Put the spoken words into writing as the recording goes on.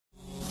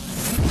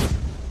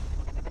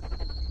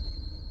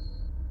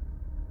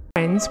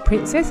friends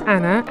Princess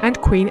Anna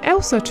and Queen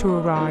Elsa to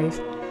arrive.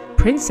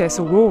 Princess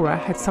Aurora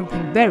had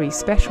something very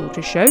special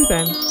to show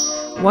them.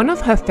 One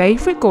of her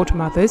favourite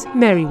godmothers,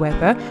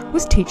 Merryweather,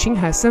 was teaching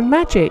her some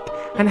magic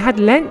and had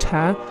lent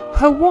her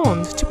her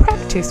wand to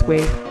practice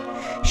with.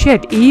 She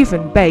had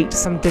even baked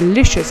some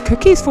delicious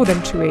cookies for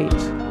them to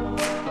eat.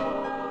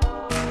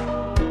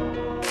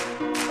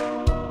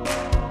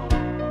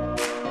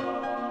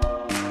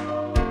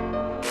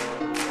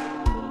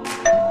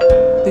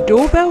 The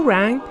doorbell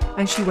rang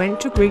and she went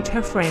to greet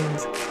her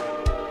friends.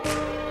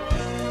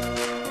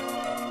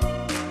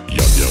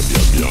 Yum yum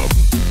yum yum.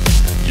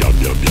 Yum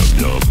yum yum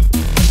yum.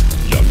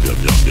 Yum yum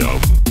yum yum.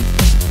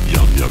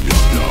 Yum yum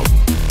yum yum.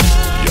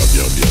 Yum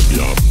yum yum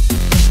yum.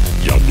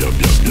 Yum yum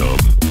yum yum.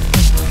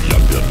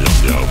 Yum yum yum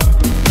yum.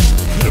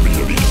 Yummy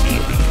yummy yummy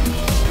yummy.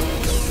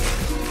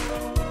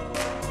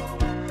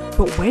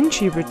 But when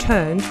she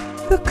returned,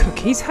 the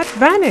cookies had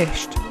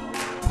vanished.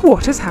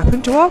 "What has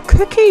happened to our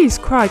cookies?"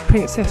 cried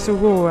Princess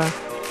Aurora.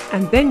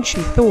 And then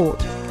she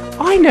thought,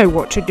 "I know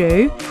what to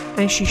do,"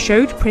 and she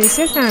showed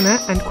Princess Anna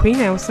and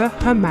Queen Elsa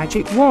her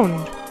magic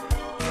wand.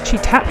 She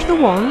tapped the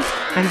wand,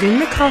 and in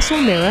the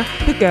castle mirror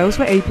the girls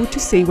were able to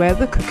see where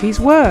the cookies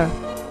were.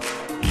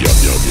 Yum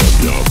yum yum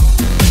yum.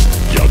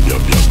 Yum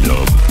yum yum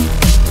yum.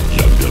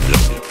 Yum yum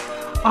yum yum.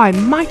 "I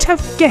might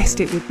have guessed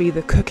it would be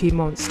the Cookie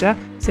Monster,"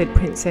 said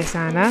Princess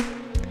Anna.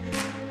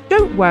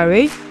 "Don't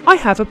worry, I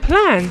have a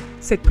plan,"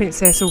 said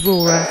Princess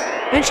Aurora,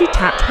 and she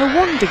tapped her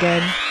wand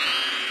again.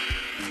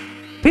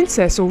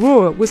 Princess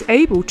Aurora was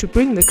able to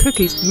bring the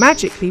cookies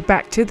magically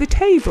back to the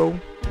table.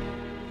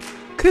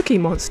 "Cookie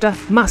Monster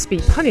must be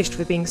punished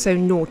for being so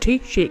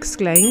naughty," she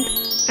exclaimed,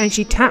 and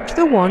she tapped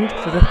the wand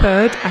for the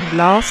third and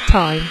last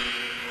time.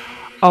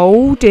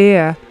 "Oh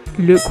dear,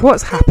 look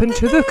what's happened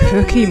to the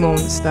Cookie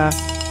Monster.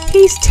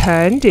 He's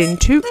turned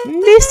into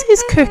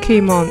Mrs.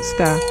 Cookie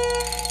Monster."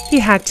 He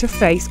had to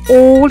face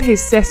all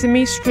his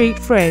Sesame Street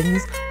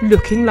friends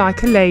looking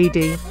like a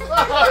lady,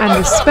 and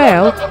the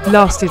spell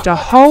lasted a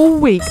whole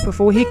week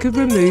before he could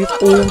remove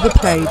all the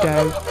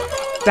play-doh.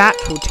 That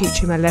will teach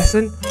him a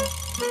lesson.